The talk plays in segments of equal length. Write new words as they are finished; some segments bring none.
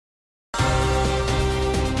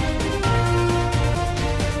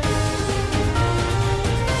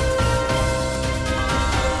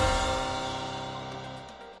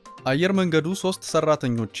አየር መንገዱ 3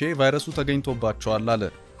 ሰራተኞቼ ቫይረሱ ተገኝቶባቸዋል አለ።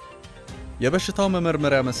 የበሽታው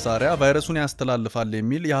መመርመሪያ መሳሪያ ቫይረሱን ያስተላልፋል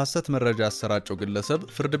የሚል የሐሰት መረጃ ያሰራጨው ግለሰብ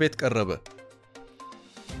ፍርድ ቤት ቀረበ።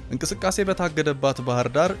 እንቅስቃሴ በታገደባት ባህር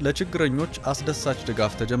ዳር ለችግረኞች አስደሳች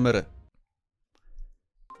ድጋፍ ተጀመረ።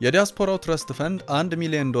 የዲያስፖራው ትረስት ፈንድ $1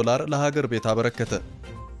 ሚሊዮን ለሀገር ቤት አበረከተ።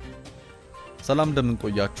 ሰላም እንደምን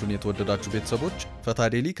ቆያችሁን የተወደዳችሁ ቤተሰቦች፣ ፈታ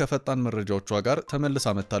ዴሊ ከፈጣን መረጃዎቿ ጋር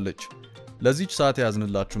ተመልሳ መጣለች። ለዚህች ሰዓት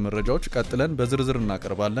ያዝንላችሁ መረጃዎች ቀጥለን በዝርዝር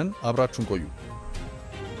እናቀርባለን። አብራችሁን ቆዩ።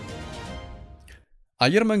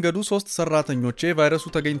 አየር መንገዱ 3 ሰራተኞቼ ቫይረሱ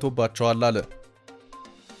ተገኝቶባቸዋል አለ።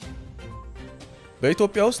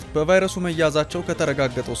 በኢትዮጵያ ውስጥ በቫይረሱ መያዛቸው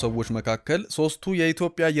ከተረጋገጠው ሰዎች መካከል 3ቱ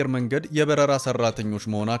የኢትዮጵያ አየር መንገድ የበረራ ሰራተኞች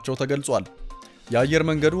መሆናቸው ተገልጿል። የአየር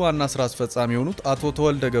መንገዱ ዋና ስራ አስፈጻሚ የሆኑት አቶ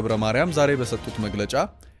ተወልደ ገብረ ማርያም ዛሬ በሰጡት መግለጫ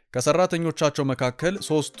ከሰራተኞቻቸው መካከል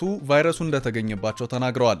 3ቱ ቫይረሱ እንደተገኘባቸው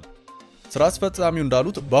ተናግረዋል። ስራ አስፈጻሚው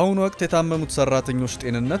እንዳሉት በአሁኑ ወቅት የታመሙት ሰራተኞች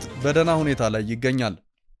ጤንነት በደህና ሁኔታ ላይ ይገኛል።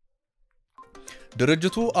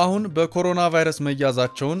 ድርጅቱ አሁን በኮሮና ቫይረስ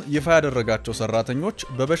መያዛቸውን ይፋ ያደረጋቸው ሰራተኞች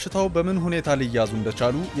በበሽታው በምን ሁኔታ ሊያዙ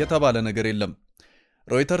እንደቻሉ የተባለ ነገር የለም።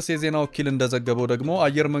 ሮይተርስ የዜና ወኪል እንደዘገበው ደግሞ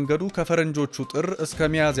አየር መንገዱ ከፈረንጆቹ ጥር እስከ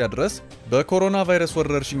ሚያዝያ ድረስ በኮሮና ቫይረስ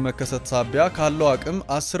ወረርሽኝ መከሰት ሳቢያ ካለው አቅም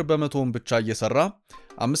 10% ብቻ እየሰራ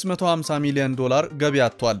 $550 ሚሊዮን ገቢ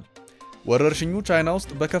አጥቷል። ወረርሽኙ ቻይና ውስጥ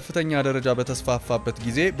በከፍተኛ ደረጃ በተስፋፋበት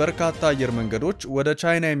ጊዜ በርካታ አየር መንገዶች ወደ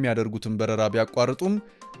ቻይና የሚያደርጉትን በረራ ቢያቋርጡም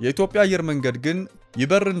የኢትዮጵያ አየር መንገድ ግን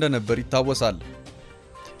ይበር እንደነበር ይታወሳል።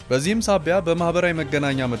 በዚህም ሳቢያ በማህበራዊ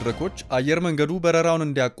መገናኛ መድረኮች አየር መንገዱ በረራውን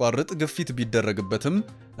እንዲያቋርጥ ግፊት ቢደረግበትም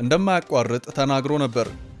እንደማያቋርጥ ተናግሮ ነበር።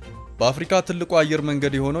 በአፍሪካ ትልቁ አየር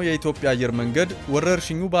መንገድ የሆነው የኢትዮጵያ አየር መንገድ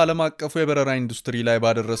ወረርሽኙ በዓለም አቀፉ የበረራ ኢንዱስትሪ ላይ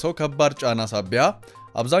ባደረሰው ከባድ ጫና ሳቢያ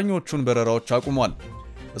አብዛኞቹን በረራዎች አቁሟል።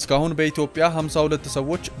 እስካሁን በኢትዮጵያ 52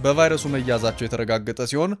 ሰዎች በቫይረሱ መያዛቸው የተረጋገጠ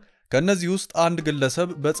ሲሆን ከነዚህ ውስጥ አንድ ግለሰብ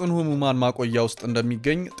በጽኑ ህሙማን ማቆያ ውስጥ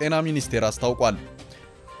እንደሚገኝ ጤና ሚኒስቴር አስታውቋል።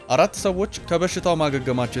 4 ሰዎች ከበሽታው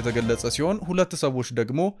ማገገማቸው የተገለጸ ሲሆን 2 ሰዎች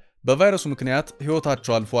ደግሞ በቫይረሱ ምክንያት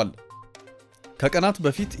ህይወታቸው አልፏል። ከቀናት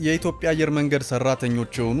በፊት የኢትዮጵያ አየር መንገድ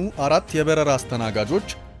ሰራተኞች የሆኑ 4 የበረራ አስተናጋጆች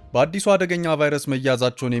በአዲሱ አደገኛ ቫይረስ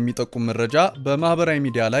መያዛቸውን የሚጠቁም መረጃ በማህበራዊ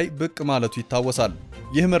ሚዲያ ላይ ብቅ ማለቱ ይታወሳል።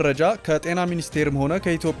 ይህ መረጃ ከጤና ሚኒስቴርም ሆነ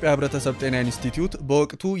ከኢትዮጵያ ህብረተሰብ ጤና ኢንስቲትዩት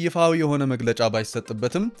በወቅቱ ይፋዊ የሆነ መግለጫ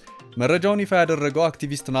ባይሰጥበትም መረጃውን ይፋ ያደረገው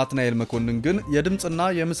አክቲቪስት ናትናኤል መኮንን ግን የድምጽና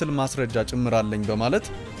የምስል ማስረጃ ጭምራለኝ በማለት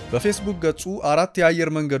በፌስቡክ ገጹ 4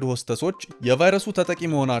 የአየር መንገዱ ሆስተሶች የቫይረሱ ተጠቂ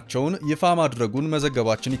መሆናቸውን ይፋ ማድረጉን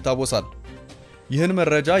መዘገባችን ይታወሳል። ይህን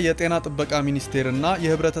መረጃ የጤና ጥበቃ ሚኒስቴርና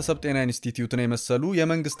የህብረተሰብ ጤና ኢንስቲትዩትን የመሰሉ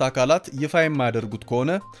የመንግስት አካላት ይፋ የማያደርጉት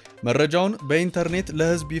ከሆነ መረጃውን በኢንተርኔት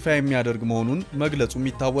ለህዝብ ይፋ የሚያደርግ መሆኑን መግለጹም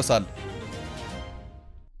ይታወሳል።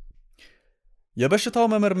 የበሽታው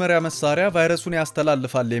መመርመሪያ መሳሪያ ቫይረሱን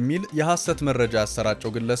ያስተላልፋል የሚል የሐሰት መረጃ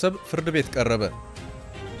ያሰራጨው ግለሰብ ፍርድ ቤት ቀረበ።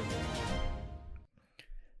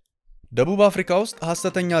 ደቡብ አፍሪካ ውስጥ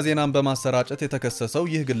ሐሰተኛ ዜናን በማሰራጨት የተከሰሰው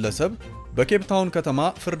ይህ ግለሰብ በኬፕ ታውን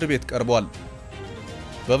ከተማ ፍርድ ቤት ቀርቧል።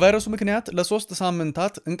 በቫይረሱ ምክንያት ለ3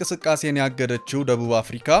 ሳምንታት እንቅስቃሴን ያገደችው ደቡብ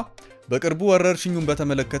አፍሪካ በቅርቡ ወረርሽኙን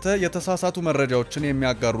በተመለከተ የተሳሳቱ መረጃዎችን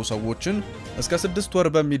የሚያጋሩ ሰዎችን እስከ 6 ወር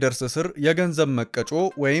በሚደርስ እስር የገንዘብ መቀጮ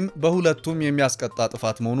ወይም በሁለቱም የሚያስቀጣ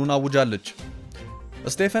ጥፋት መሆኑን አውጃለች።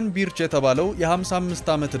 ስቴፈን ቢርች የተባለው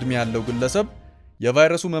የ55 ዓመት ዕድሜ ያለው ግለሰብ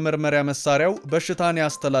የቫይረሱ መመርመሪያ መሳሪያው በሽታን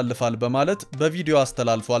ያስተላልፋል በማለት በቪዲዮ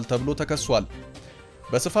አስተላልፏል ተብሎ ተከሷል።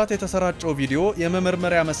 በስፋት የተሰራጨው ቪዲዮ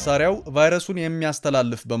የመመርመሪያ መሳሪያው ቫይረሱን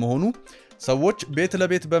የሚያስተላልፍ በመሆኑ ሰዎች ቤት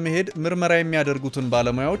ለቤት በመሄድ ምርመራ የሚያደርጉትን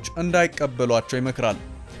ባለሙያዎች እንዳይቀበሏቸው ይመክራል።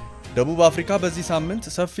 ደቡብ አፍሪካ በዚህ ሳምንት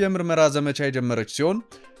ሰፊ የምርመራ ዘመቻ የጀመረች ሲሆን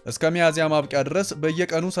እስከ ሚያዝያ ማብቂያ ድረስ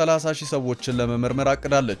በየቀኑ 30,000 ሰዎችን ለመመርመር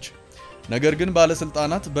አቅዳለች። ነገር ግን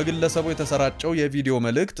ባለስልጣናት በግለሰቡ የተሰራጨው የቪዲዮ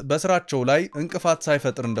መልእክት በስራቸው ላይ እንቅፋት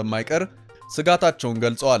ሳይፈጥር እንደማይቀር ስጋታቸውን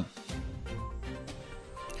ገልጸዋል።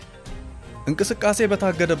 እንቅስቃሴ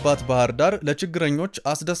በታገደባት ባህር ዳር ለችግረኞች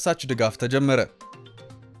አስደሳች ድጋፍ ተጀመረ።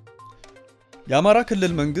 የአማራ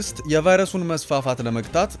ክልል መንግስት የቫይረሱን መስፋፋት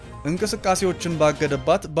ለመግታት እንቅስቃሴዎችን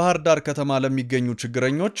ባገደባት ባህር ዳር ከተማ ለሚገኙ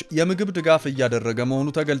ችግረኞች የምግብ ድጋፍ እያደረገ መሆኑ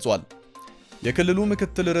ተገልጿል። የክልሉ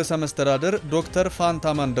ምክትል ርዕሰ መስተዳድር ዶክተር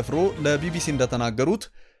ፋንታ ማንደፍሮ ለቢቢሲ እንደተናገሩት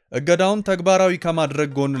እገዳውን ተግባራዊ ከማድረግ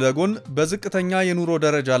ጎን ለጎን በዝቅተኛ የኑሮ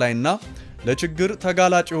ደረጃ ላይና ለችግር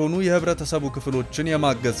ተጋላጭ የሆኑ የህብረተሰቡ ክፍሎችን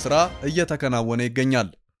የማገዝ ሥራ እየተከናወነ ይገኛል።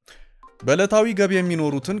 በዕለታዊ ገቢ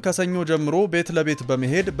የሚኖሩትን ከሰኞ ጀምሮ ቤት ለቤት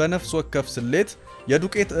በመሄድ በነፍስ ወከፍ ስሌት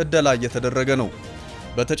የዱቄት ዕደላ እየተደረገ ነው።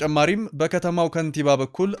 በተጨማሪም በከተማው ከንቲባ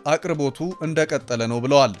በኩል አቅርቦቱ እንደቀጠለ ነው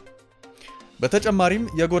ብለዋል። በተጨማሪም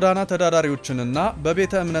የጎዳና ተዳዳሪዎችንና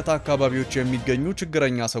በቤተ እምነት አካባቢዎች የሚገኙ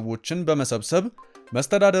ችግረኛ ሰዎችን በመሰብሰብ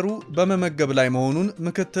መስተዳደሩ በመመገብ ላይ መሆኑን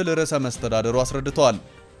ምክትል ርዕሰ መስተዳደሩ አስረድተዋል።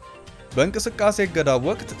 በእንቅስቃሴ እገዳው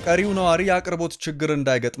ወቅት ቀሪው ነዋሪ የአቅርቦት ችግር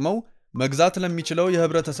እንዳይገጥመው መግዛት ለሚችለው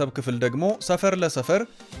የህብረተሰብ ክፍል ደግሞ ሰፈር ለሰፈር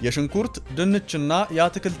የሽንኩርት፣ ድንችና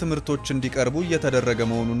የአትክልት ምርቶች እንዲቀርቡ እየተደረገ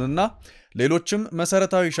መሆኑንና ሌሎችም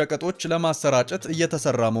መሰረታዊ ሸቀጦች ለማሰራጨት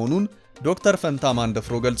እየተሰራ መሆኑን ዶክተር ፈንታ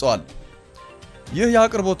ማንደፍሮ ገልጸዋል። ይህ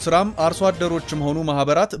የአቅርቦት ስራም አርሶ አደሮችም ሆኑ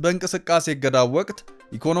ማህበራት በእንቅስቃሴ እገዳው ወቅት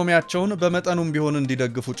ኢኮኖሚያቸውን በመጠኑም ቢሆን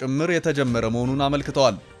እንዲደግፉ ጭምር የተጀመረ መሆኑን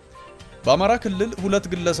አመልክተዋል። በአማራ ክልል ሁለት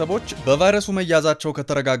ግለሰቦች በቫይረሱ መያዛቸው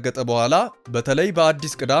ከተረጋገጠ በኋላ በተለይ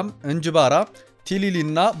በአዲስ ቅዳም፣ እንጅባራ፣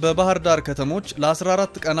 ቲሊሊና በባህር ዳር ከተሞች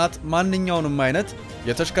ለ14 ቀናት ማንኛውንም አይነት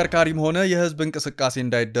የተሽከርካሪም ሆነ የህዝብ እንቅስቃሴ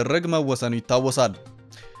እንዳይደረግ መወሰኑ ይታወሳል።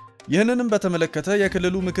 ይህንንም በተመለከተ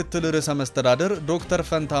የክልሉ ምክትል ርዕሰ መስተዳደር ዶክተር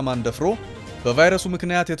ፈንታ ማንደፍሮ በቫይረሱ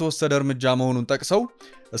ምክንያት የተወሰደ እርምጃ መሆኑን ጠቅሰው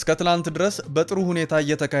እስከ ትላንት ድረስ በጥሩ ሁኔታ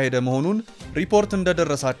እየተካሄደ መሆኑን ሪፖርት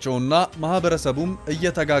እንደደረሳቸውና ማህበረሰቡም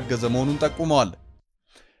እየተጋገዘ መሆኑን ጠቁመዋል።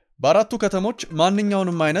 በአራቱ ከተሞች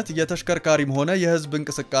ማንኛውንም አይነት የተሽከርካሪም ሆነ የህዝብ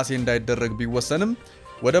እንቅስቃሴ እንዳይደረግ ቢወሰንም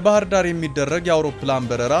ወደ ባህር ዳር የሚደረግ የአውሮፕላን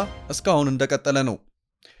በረራ እስካሁን እንደቀጠለ ነው።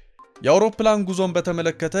 የአውሮፕላን ጉዞን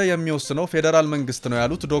በተመለከተ የሚወስነው ፌደራል መንግስት ነው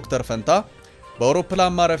ያሉት ዶክተር ፈንታ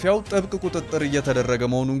በአውሮፕላን ማረፊያው ጥብቅ ቁጥጥር እየተደረገ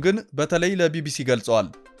መሆኑን ግን በተለይ ለቢቢሲ ገልጸዋል።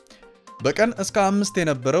 በቀን እስከ 5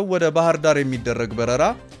 የነበረው ወደ ባህር ዳር የሚደረግ በረራ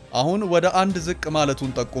አሁን ወደ 1 ዝቅ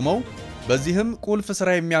ማለቱን ጠቁመው በዚህም ቁልፍ ስራ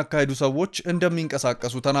የሚያካሂዱ ሰዎች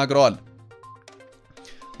እንደሚንቀሳቀሱ ተናግረዋል።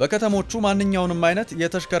 በከተሞቹ ማንኛውንም አይነት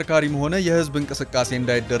የተሽከርካሪም ሆነ የህዝብ እንቅስቃሴ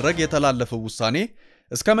እንዳይደረግ የተላለፈው ውሳኔ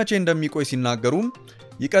እስከ መቼ እንደሚቆይ ሲናገሩም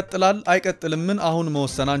ይቀጥላል አይቀጥልምን አሁን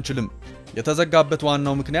መወሰን አንችልም፣ የተዘጋበት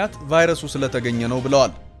ዋናው ምክንያት ቫይረሱ ስለተገኘ ነው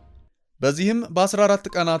ብለዋል። በዚህም በ14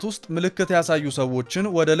 ቀናት ውስጥ ምልክት ያሳዩ ሰዎችን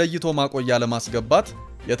ወደ ለይቶ ማቆያ ለማስገባት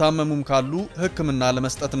የታመሙም ካሉ ህክምና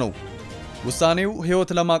ለመስጠት ነው። ውሳኔው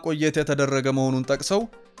ህይወት ለማቆየት የተደረገ መሆኑን ጠቅሰው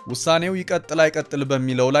ውሳኔው ይቀጥል አይቀጥል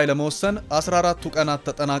በሚለው ላይ ለመወሰን 14ቱ ቀናት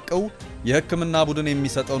ተጠናቀው የህክምና ቡድን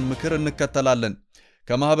የሚሰጠውን ምክር እንከተላለን፣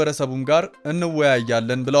 ከማህበረሰቡም ጋር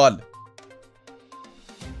እንወያያለን ብለዋል።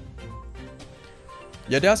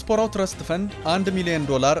 የዲያስፖራው ትረስት ፈንድ $1 ሚሊዮን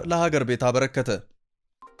ለሀገር ቤት አበረከተ።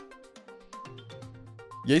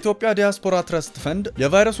 የኢትዮጵያ ዲያስፖራ ትረስት ፈንድ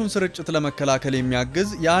የቫይረሱን ስርጭት ለመከላከል የሚያግዝ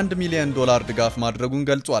የ$1 ሚሊዮን ድጋፍ ማድረጉን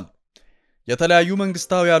ገልጿል። የተለያዩ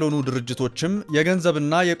መንግስታዊ ያልሆኑ ድርጅቶችም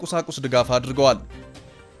የገንዘብና የቁሳቁስ ድጋፍ አድርገዋል።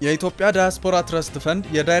 የኢትዮጵያ ዲያስፖራ ትረስት ፈንድ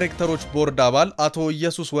የዳይሬክተሮች ቦርድ አባል አቶ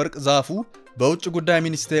ኢየሱስ ወርቅ ዛፉ በውጭ ጉዳይ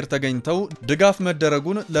ሚኒስቴር ተገኝተው ድጋፍ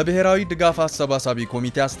መደረጉን ለብሔራዊ ድጋፍ አሰባሳቢ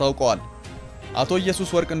ኮሚቴ አስታውቀዋል። አቶ ኢየሱስ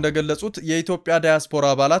ወርቅ እንደገለጹት የኢትዮጵያ ዲያስፖራ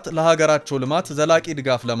አባላት ለሀገራቸው ልማት ዘላቂ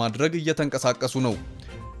ድጋፍ ለማድረግ እየተንቀሳቀሱ ነው።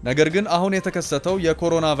 ነገር ግን አሁን የተከሰተው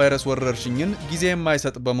የኮሮና ቫይረስ ወረርሽኝን ጊዜ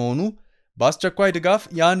የማይሰጥ በመሆኑ በአስቸኳይ ድጋፍ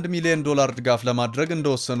የ$1 ሚሊዮን ድጋፍ ለማድረግ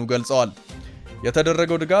እንደወሰኑ ገልጸዋል።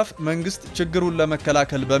 የተደረገው ድጋፍ መንግስት ችግሩን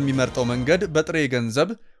ለመከላከል በሚመርጠው መንገድ በጥሬ ገንዘብ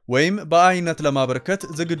ወይም በአይነት ለማበርከት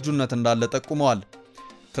ዝግጁነት እንዳለ ጠቁመዋል።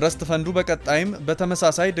 ትረስት ፈንዱ በቀጣይም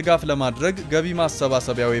በተመሳሳይ ድጋፍ ለማድረግ ገቢ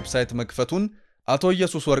ማሰባሰቢያ ዌብሳይት መክፈቱን አቶ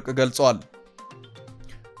ኢየሱስ ወርቅ ገልጸዋል።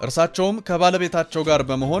 እርሳቸውም ከባለቤታቸው ጋር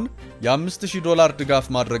በመሆን የ$5000 ድጋፍ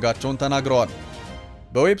ማድረጋቸውን ተናግረዋል።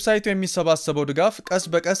 በዌብሳይቱ የሚሰባሰበው ድጋፍ ቀስ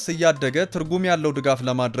በቀስ እያደገ ትርጉም ያለው ድጋፍ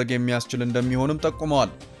ለማድረግ የሚያስችል እንደሚሆንም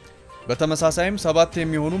ጠቁመዋል። በተመሳሳይም 7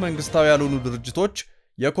 የሚሆኑ መንግስታዊ ያልሆኑ ድርጅቶች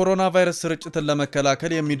የኮሮና ቫይረስ ስርጭትን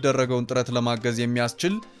ለመከላከል የሚደረገውን ጥረት ለማገዝ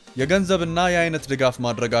የሚያስችል የገንዘብና የአይነት ድጋፍ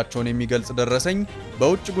ማድረጋቸውን የሚገልጽ ደረሰኝ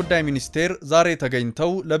በውጭ ጉዳይ ሚኒስቴር ዛሬ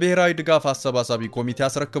ተገኝተው ለብሔራዊ ድጋፍ አሰባሳቢ ኮሚቴ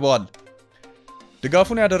አስረክበዋል።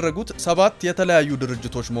 ድጋፉን ያደረጉት 7 የተለያዩ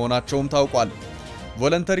ድርጅቶች መሆናቸውም ታውቋል።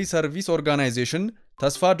 ቮለንተሪ ሰርቪስ ኦርጋናይዜሽን፣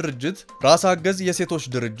 ተስፋ ድርጅት፣ ራስ አገዝ የሴቶች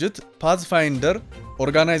ድርጅት፣ ፓዝፋይንደር፣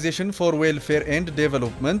 ኦርጋናይዜሽን ፎር ዌልፌር ኤንድ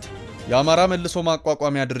ዴቨሎፕመንት፣ የአማራ መልሶ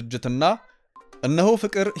ማቋቋሚያ ድርጅትና እነሆ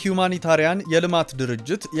ፍቅር ሂዩማኒታሪያን የልማት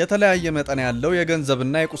ድርጅት የተለያየ መጠን ያለው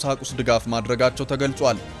የገንዘብና የቁሳቁስ ድጋፍ ማድረጋቸው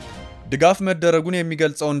ተገልጿል። ድጋፍ መደረጉን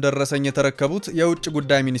የሚገልጸውን ደረሰኝ የተረከቡት የውጭ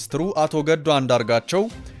ጉዳይ ሚኒስትሩ አቶ ገዱ አንዳርጋቸው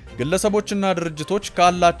ግለሰቦችና ድርጅቶች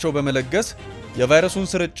ካላቸው በመለገስ የቫይረሱን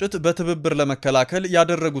ስርጭት በትብብር ለመከላከል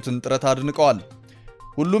ያደረጉትን ጥረት አድንቀዋል።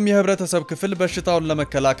 ሁሉም የህብረተሰብ ክፍል በሽታውን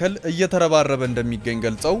ለመከላከል እየተረባረበ እንደሚገኝ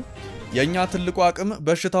ገልጸው የኛ ትልቁ አቅም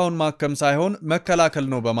በሽታውን ማከም ሳይሆን መከላከል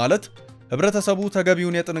ነው በማለት ህብረተሰቡ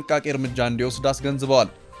ተገቢውን የጥንቃቄ እርምጃ እንዲወስድ አስገንዝበዋል።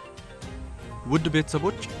 ውድ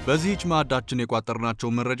ቤተሰቦች በዚህች ማዕዳችን የቋጠርናቸው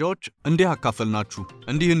መረጃዎች እንዲህ አካፈልናችሁ።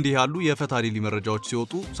 እንዲህ ያሉ የፈታ ዴይሊ መረጃዎች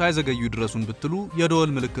ሲወጡ ሳይዘገዩ ድረሱን ብትሉ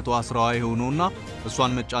የደወል ምልክቷ አስራዋ ይሆነውና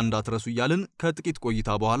እሷን መጫን እንዳትረሱ እያልን ከጥቂት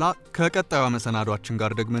ቆይታ በኋላ ከቀጣዩ መሰናዷችን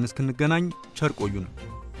ጋር ደግመን እስክንገናኝ ቸር ቆዩን።